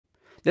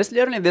Let's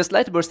learn in this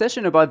Lightboard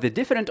session about the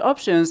different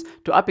options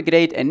to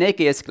upgrade an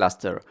AKS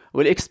cluster.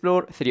 We'll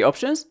explore three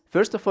options.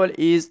 First of all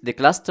is the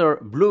cluster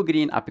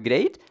blue-green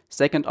upgrade.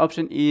 Second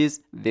option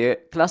is the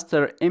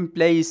cluster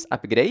in-place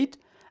upgrade.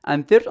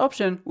 And third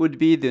option would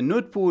be the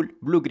node pool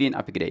blue-green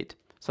upgrade.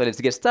 So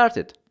let's get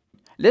started.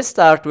 Let's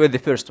start with the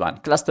first one,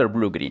 cluster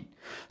blue-green.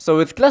 So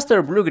with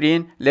cluster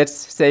blue-green, let's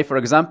say, for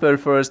example,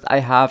 first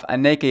I have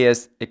an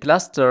AKS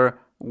cluster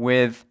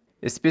with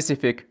a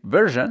specific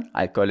version.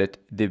 I call it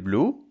the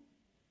blue.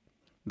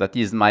 That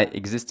is my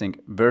existing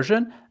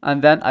version.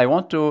 And then I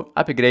want to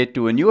upgrade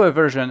to a newer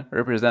version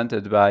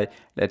represented by,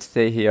 let's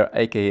say here,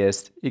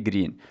 AKS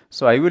green.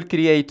 So I will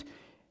create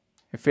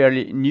a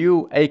fairly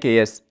new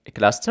AKS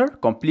cluster,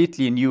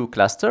 completely new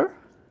cluster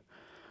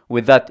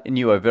with that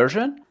newer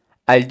version.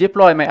 I'll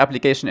deploy my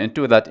application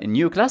into that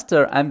new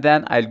cluster, and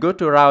then I'll go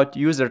to route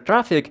user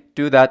traffic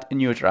to that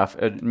new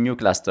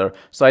cluster.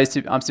 So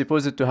I'm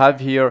supposed to have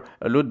here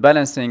a load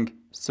balancing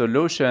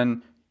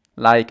solution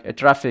like a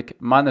traffic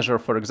manager,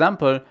 for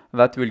example,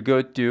 that will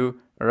go to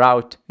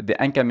route the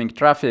incoming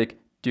traffic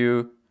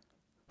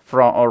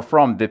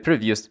from the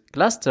previous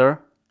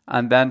cluster,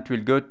 and then it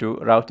will go to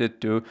route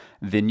it to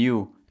the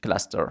new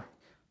cluster.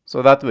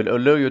 So that will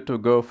allow you to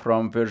go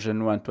from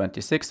version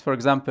 126, for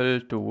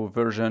example, to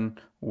version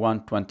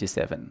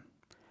 127.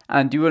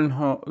 And you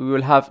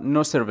will have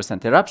no service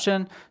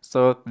interruption.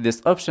 So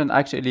this option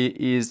actually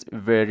is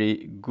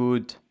very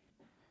good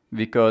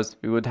because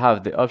we would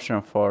have the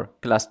option for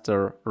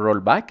cluster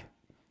rollback.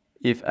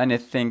 If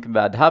anything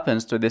bad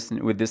happens to this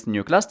with this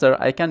new cluster,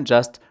 I can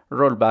just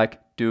roll back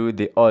to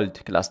the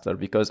old cluster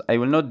because I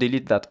will not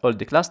delete that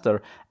old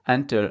cluster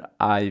until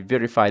I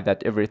verify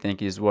that everything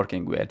is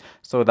working well.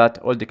 So that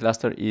old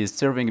cluster is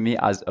serving me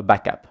as a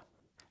backup.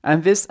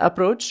 And this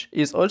approach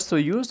is also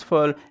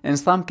useful in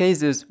some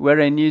cases where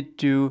I need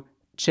to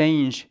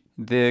change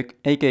the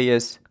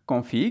AKS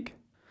config.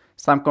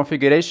 Some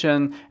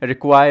configuration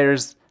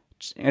requires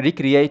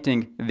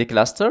recreating the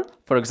cluster.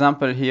 For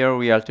example, here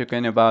we are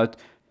talking about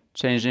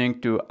changing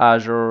to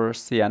Azure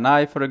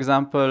CNI, for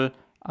example,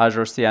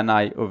 Azure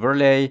CNI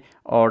overlay,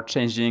 or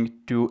changing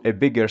to a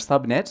bigger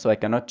subnet. So I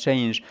cannot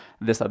change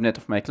the subnet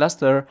of my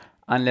cluster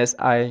unless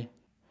I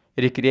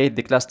recreate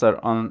the cluster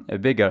on a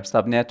bigger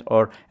subnet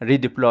or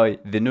redeploy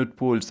the node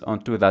pools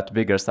onto that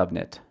bigger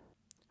subnet.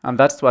 And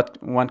that's what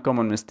one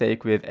common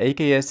mistake with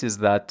AKS is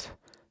that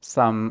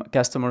some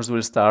customers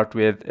will start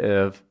with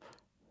a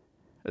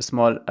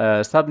small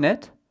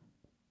subnet,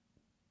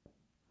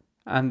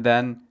 and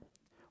then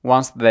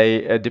once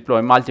they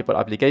deploy multiple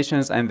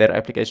applications and their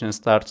application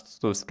starts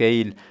to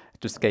scale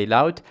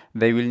out,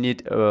 they will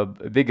need a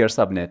bigger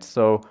subnet.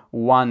 So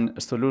one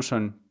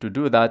solution to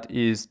do that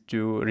is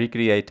to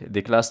recreate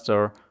the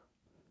cluster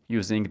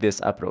using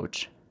this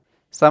approach.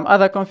 Some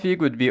other config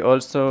would be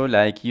also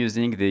like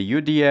using the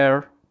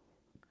UDR.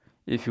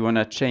 If you want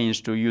to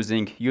change to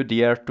using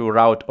UDR to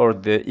route or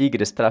the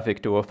egress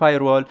traffic to a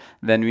firewall,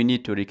 then we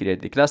need to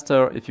recreate the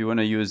cluster. If you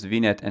want to use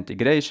VNet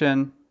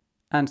integration,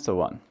 and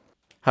so on.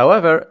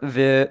 However,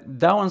 the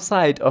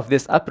downside of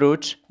this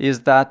approach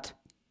is that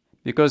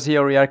because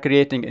here we are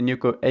creating a new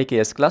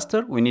AKS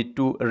cluster, we need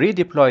to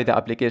redeploy the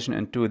application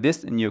into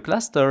this new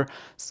cluster.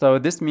 So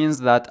this means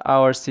that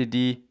our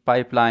CD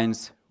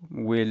pipelines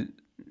will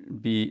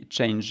be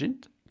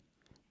changed.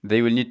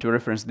 They will need to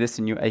reference this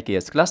new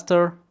AKS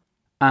cluster.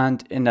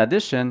 And in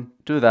addition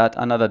to that,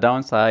 another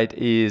downside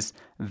is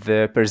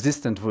the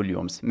persistent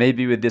volumes.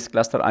 Maybe with this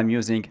cluster, I'm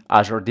using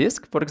Azure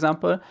Disk, for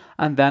example,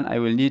 and then I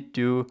will need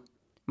to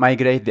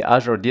migrate the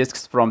Azure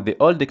disks from the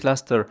old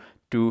cluster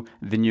to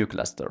the new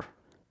cluster.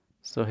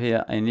 So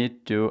here I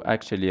need to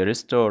actually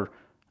restore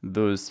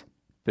those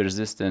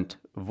persistent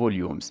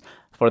volumes.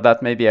 For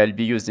that, maybe I'll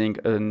be using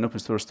an open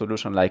source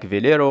solution like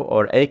Velero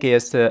or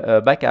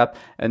AKS backup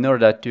in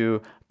order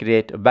to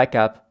create a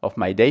backup of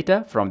my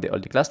data from the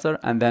old cluster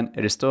and then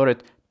restore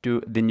it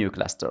to the new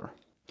cluster.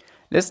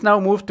 Let's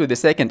now move to the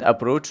second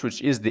approach,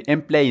 which is the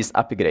in-place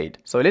upgrade.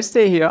 So let's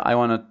say here I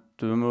wanted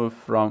to move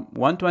from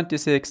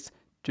 126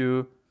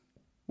 to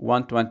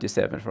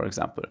 127, for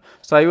example.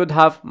 So I would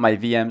have my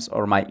VMs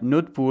or my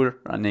node pool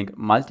running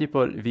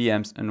multiple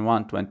VMs in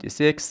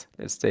 126.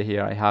 Let's say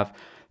here I have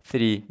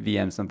 3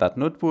 VMs in that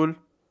node pool.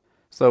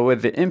 So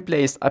with the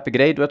in-place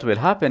upgrade, what will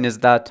happen is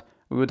that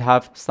we would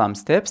have some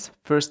steps.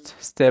 First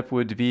step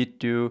would be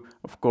to,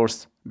 of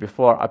course,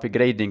 before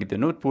upgrading the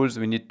node pools,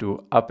 we need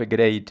to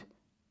upgrade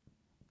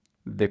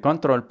the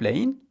control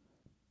plane,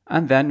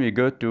 and then we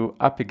go to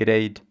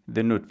upgrade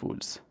the node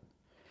pools.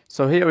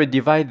 So here we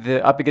divide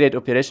the upgrade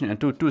operation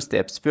into 2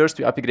 steps. First,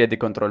 we upgrade the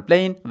control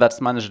plane. That's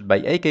managed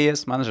by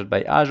AKS, managed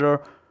by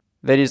Azure.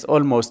 There is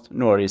almost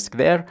no risk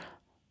there.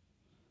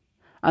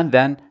 And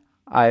then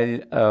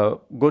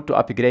I'll go to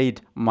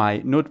upgrade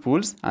my node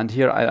pools. And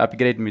here I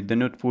upgrade the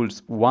node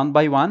pools one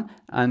by one.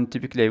 And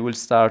typically I will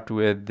start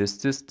with the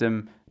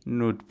system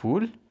node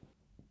pool.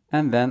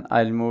 And then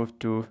I'll move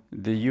to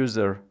the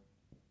user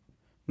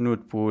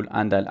node pool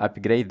and I'll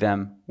upgrade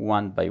them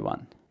one by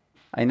one.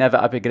 I never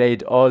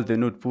upgrade all the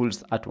node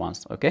pools at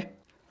once, okay?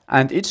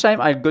 And each time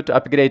I go to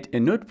upgrade a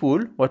node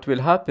pool, what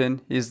will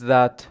happen is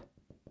that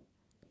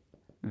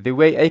the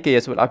way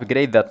AKS will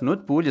upgrade that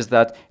node pool is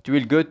that it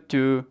will go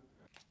to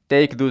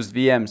take those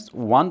VMs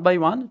one by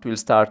one. It will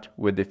start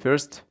with the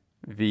first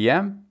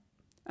VM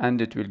and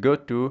it will go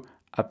to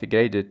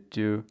upgrade it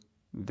to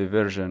the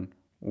version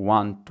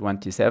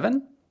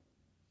 127.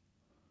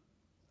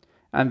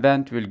 And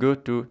then it will go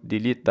to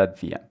delete that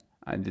VM.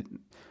 And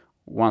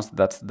once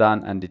that's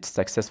done and it's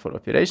successful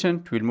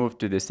operation, it will move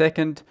to the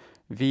second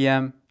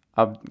VM,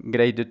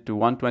 upgrade it to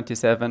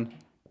 127,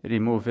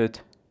 remove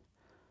it.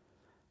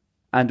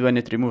 And when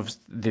it removes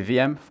the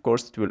VM, of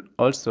course, it will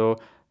also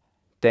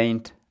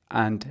taint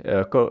and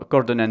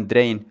cordon and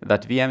drain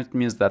that VM. It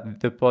means that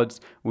the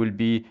pods will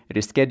be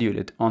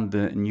rescheduled on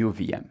the new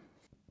VM.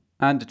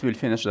 And it will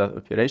finish that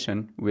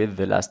operation with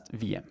the last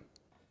VM.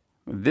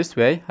 This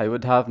way, I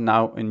would have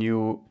now a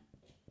new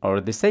or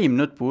the same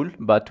node pool,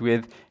 but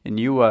with a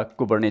newer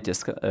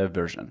Kubernetes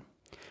version.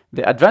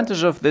 The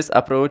advantage of this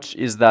approach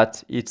is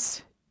that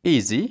it's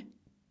easy.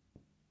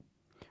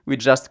 We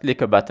just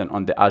click a button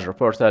on the Azure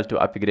portal to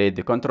upgrade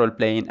the control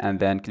plane and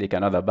then click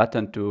another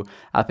button to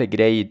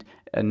upgrade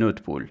a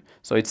node pool.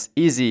 So it's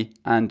easy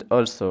and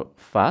also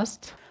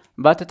fast,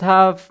 but it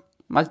have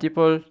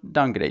multiple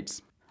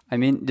downgrades. I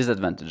mean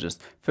disadvantages.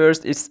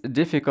 First, it's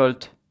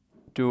difficult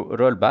to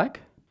roll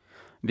back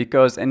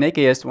because in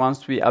AKS,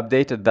 once we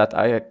updated that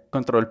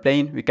control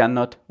plane, we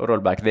cannot roll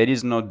back. There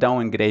is no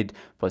downgrade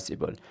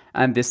possible.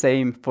 And the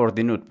same for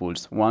the node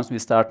pools. Once we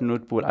start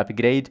node pool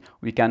upgrade,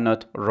 we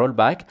cannot roll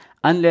back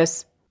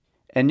unless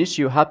an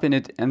issue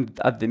happened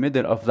at the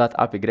middle of that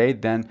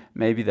upgrade, then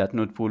maybe that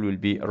node pool will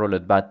be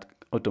rolled back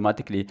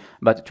automatically,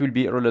 but it will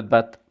be rolled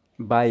back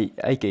by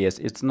AKS.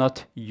 It's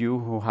not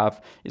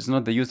it's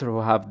not the user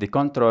who have the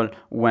control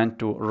when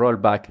to roll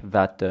back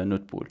that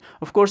node pool.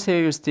 Of course,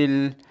 here you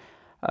still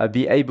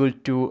be able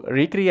to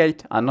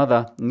recreate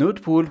another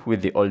node pool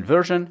with the old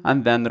version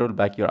and then roll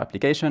back your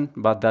application,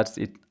 but that's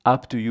it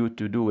up to you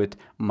to do it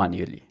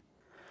manually.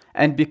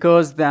 And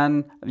because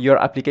then your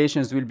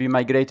applications will be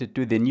migrated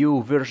to the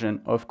new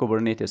version of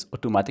Kubernetes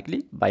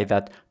automatically by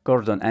that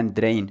cordon and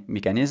drain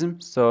mechanism,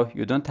 so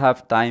you don't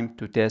have time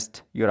to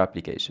test your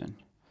application.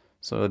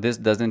 So this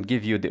doesn't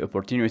give you the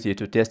opportunity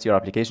to test your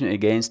application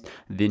against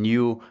the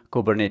new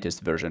Kubernetes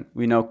version.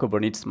 We know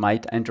Kubernetes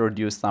might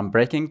introduce some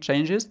breaking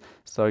changes,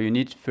 so you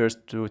need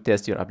first to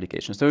test your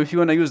application. So if you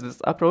want to use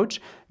this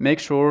approach, make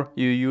sure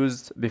you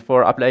use,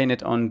 before applying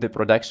it on the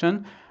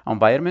production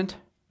environment,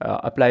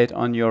 apply it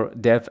on your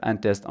dev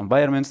and test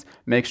environments.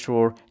 Make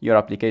sure your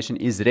application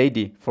is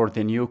ready for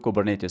the new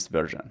Kubernetes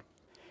version.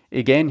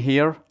 Again,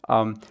 here,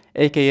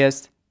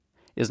 AKS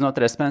is not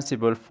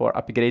responsible for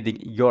upgrading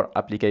your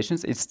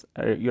applications.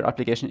 Your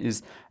application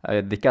is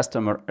the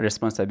customer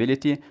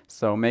responsibility.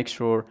 So make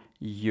sure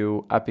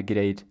you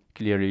upgrade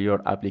clearly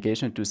your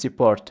application to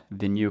support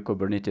the new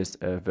Kubernetes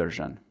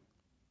version.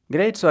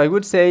 Great, so I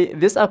would say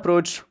this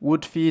approach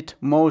would fit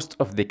most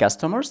of the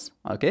customers,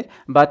 okay?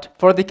 But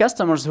for the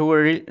customers who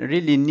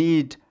really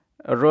need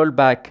a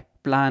rollback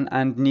plan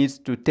and needs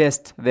to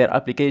test their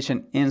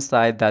application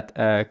inside that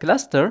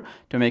cluster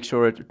to make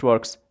sure it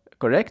works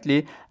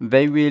correctly,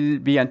 they will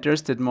be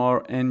interested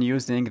more in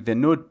using the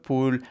node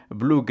pool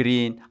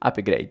blue-green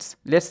upgrades.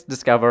 Let's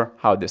discover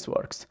how this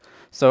works.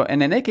 So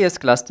in an AKS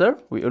cluster,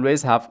 we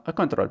always have a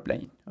control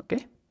plane,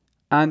 okay?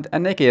 And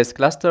an AKS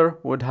cluster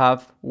would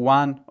have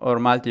one or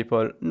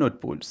multiple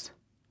node pools.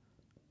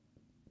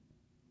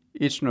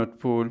 Each node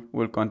pool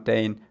will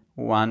contain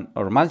one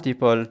or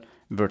multiple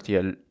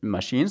virtual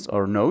machines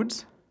or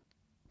nodes.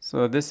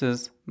 So this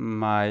is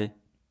my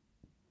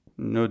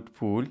node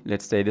pool.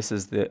 Let's say this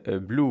is the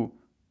blue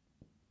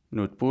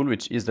node pool,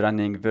 which is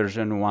running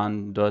version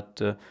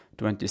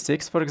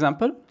 1.26, for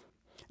example.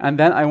 And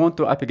then I want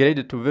to upgrade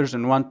it to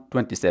version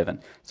 127.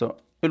 So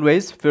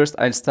always, first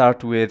I'll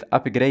start with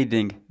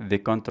upgrading the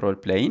control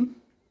plane.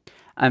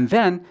 And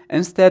then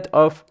instead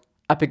of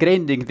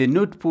upgrading the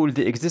node pool,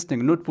 the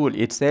existing node pool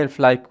itself,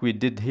 like we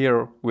did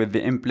here with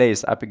the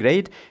in-place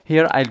upgrade,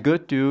 here I'll go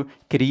to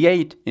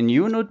create a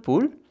new node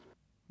pool.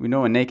 We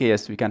know in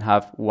AKS we can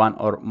have one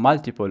or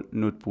multiple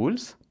node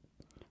pools.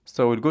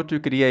 So we'll go to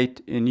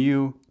create a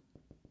new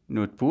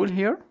node pool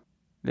here.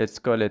 Let's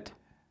call it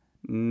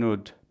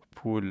node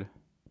pool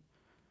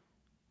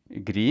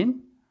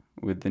green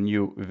with the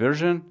new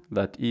version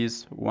that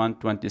is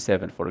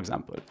 127, for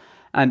example.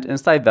 And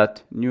inside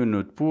that new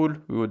node pool,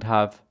 we would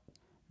have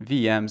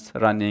VMs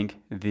running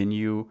the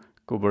new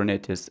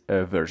Kubernetes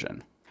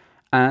version.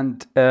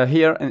 And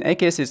here in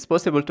AKS, it's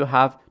possible to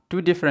have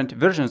two different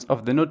versions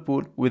of the node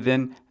pool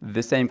within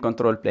the same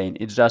control plane.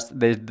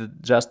 They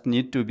just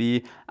need to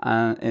be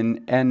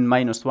in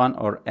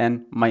n-1 or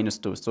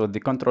n-2. So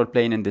the control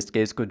plane in this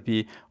case could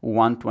be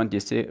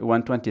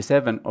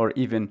 127 or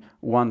even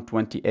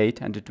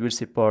 128, and it will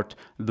support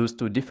those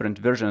two different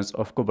versions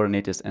of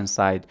Kubernetes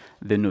inside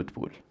the node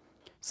pool.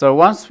 So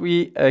once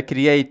we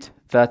create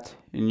that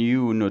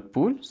new node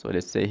pool, so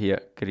let's say here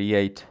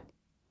create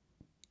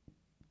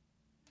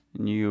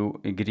new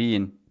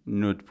green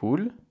node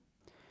pool.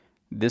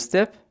 The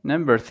step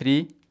number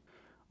 3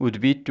 would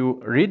be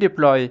to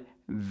redeploy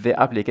the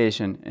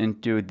application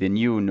into the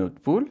new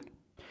node pool.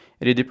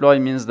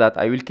 Redeploy means that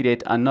I will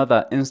create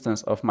another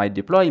instance of my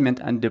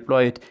deployment and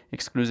deploy it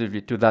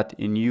exclusively to that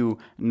new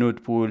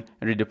node pool,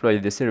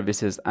 redeploy the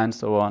services and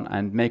so on,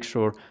 and make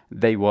sure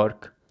they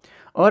work.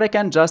 Or I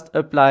can just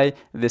apply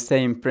the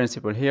same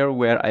principle here,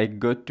 where I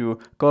go to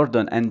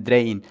cordon and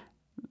drain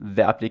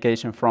the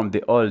application from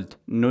the old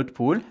node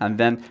pool, and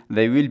then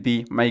they will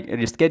be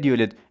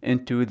rescheduled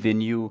into the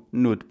new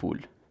node pool.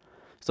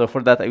 So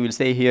for that, I will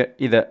say here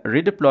either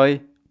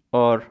redeploy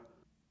or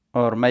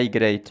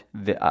migrate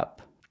the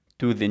app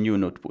to the new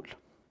node pool.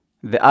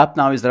 The app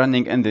now is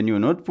running in the new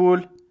node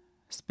pool,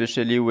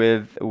 especially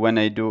when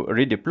I do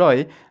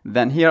redeploy.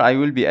 Then here I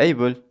will be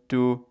able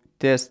to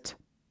test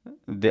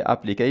the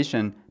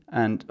application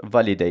and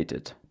validate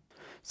it.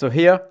 So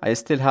here I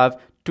still have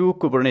 2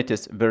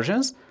 Kubernetes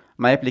versions.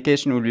 My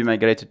application will be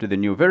migrated to the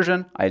new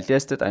version. I'll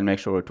test it, I'll make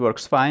sure it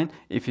works fine.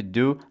 If it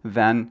do,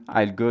 then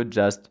I'll go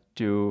just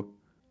to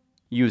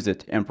use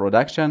it in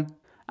production,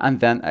 and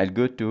then I'll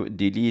go to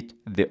delete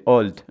the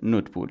old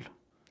node pool,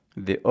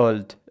 the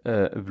old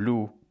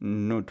blue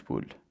node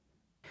pool.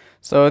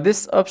 So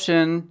this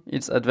option,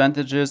 its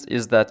advantages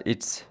is that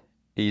it's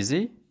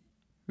easy.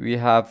 We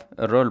have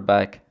a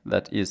rollback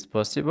that is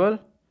possible.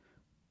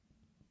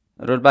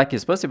 Rollback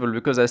is possible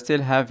because I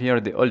still have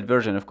here the old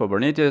version of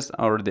Kubernetes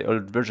or the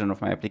old version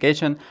of my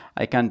application.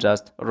 I can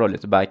just roll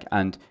it back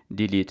and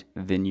delete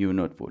the new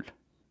node pool.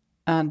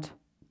 And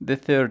the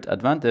third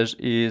advantage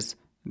is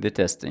the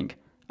testing.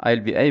 I'll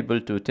be able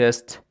to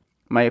test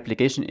my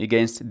application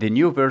against the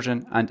new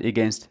version and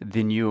against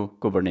the new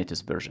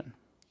Kubernetes version.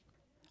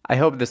 I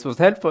hope this was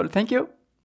helpful. Thank you.